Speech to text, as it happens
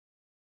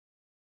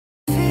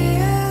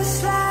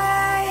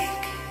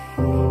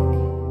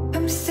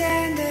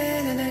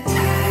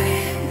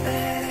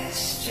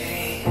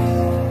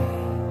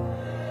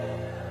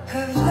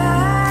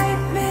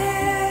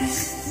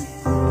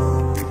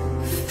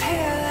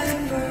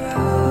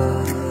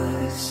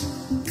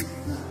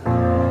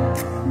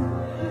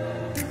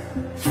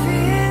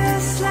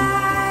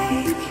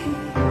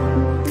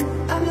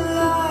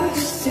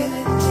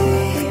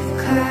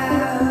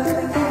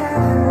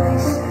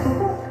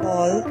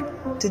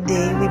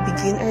today we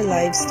begin our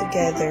lives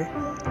together.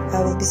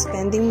 I will be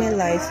spending my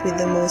life with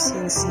the most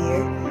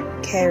sincere,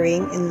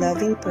 caring, and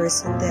loving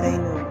person that I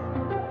know.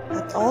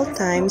 At all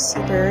times, He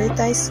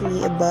prioritizes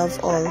me above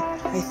all.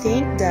 I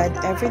thank God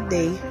every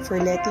day for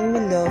letting me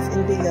love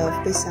and be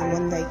loved by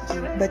someone like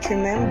you. But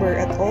remember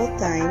at all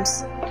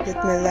times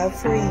that my love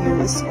for you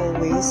is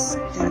always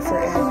and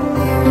forever.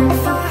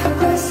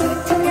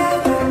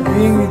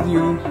 Being with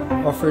you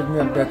offered me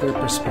a better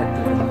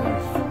perspective in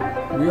life.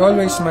 We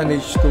always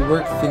manage to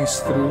work things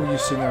through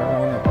using our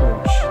own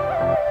approach.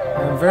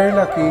 I'm very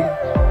lucky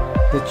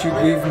that you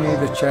gave me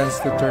the chance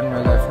to turn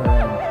my life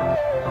around.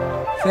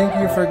 Thank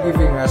you for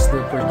giving us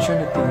the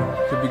opportunity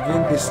to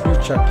begin this new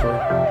chapter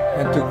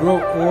and to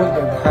grow old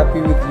and happy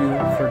with you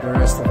for the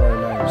rest of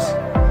our lives.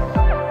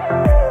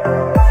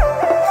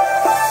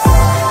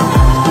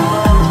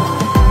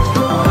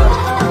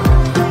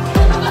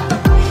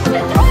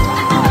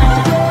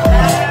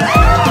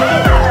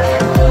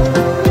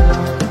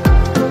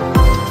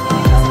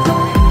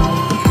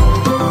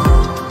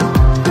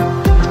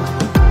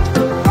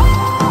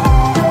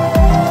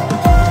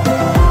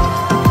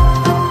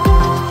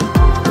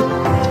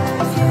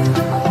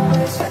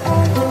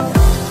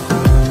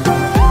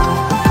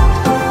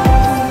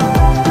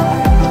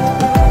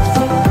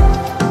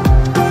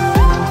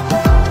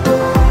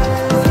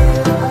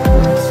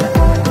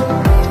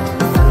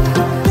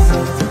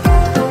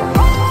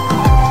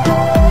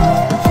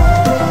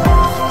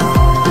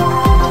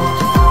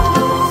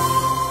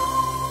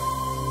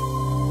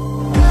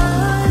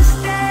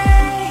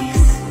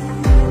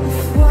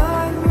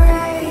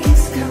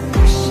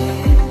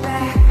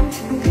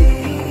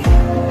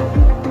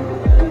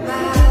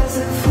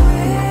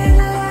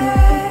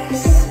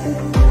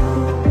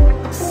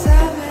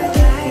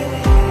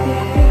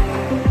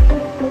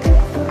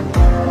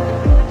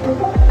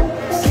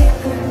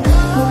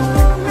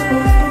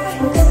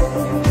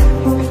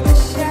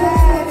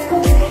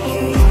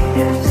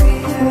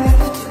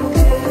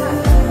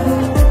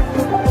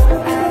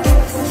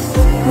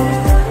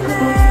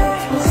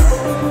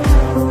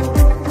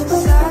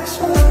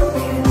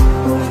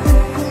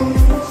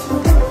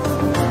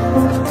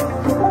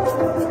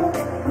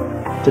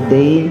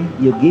 Today,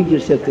 you give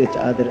yourself to each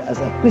other as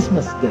a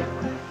Christmas gift,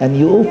 and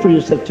you offer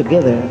yourself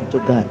together to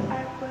God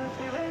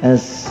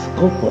as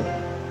couple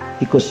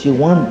because you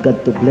want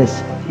God to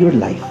bless your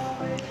life.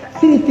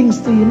 Three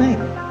things to unite: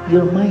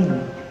 your mind,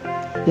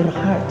 your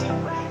heart,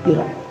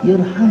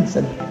 your hands,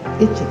 and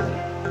each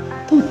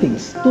other. Two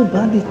things, two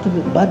bodies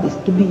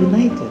to be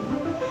united.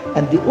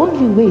 And the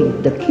only way,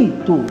 the key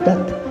to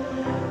that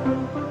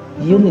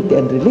unity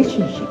and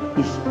relationship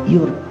is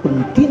your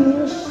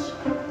continuous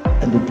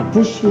and the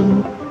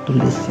devotion to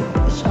listen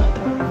to each other.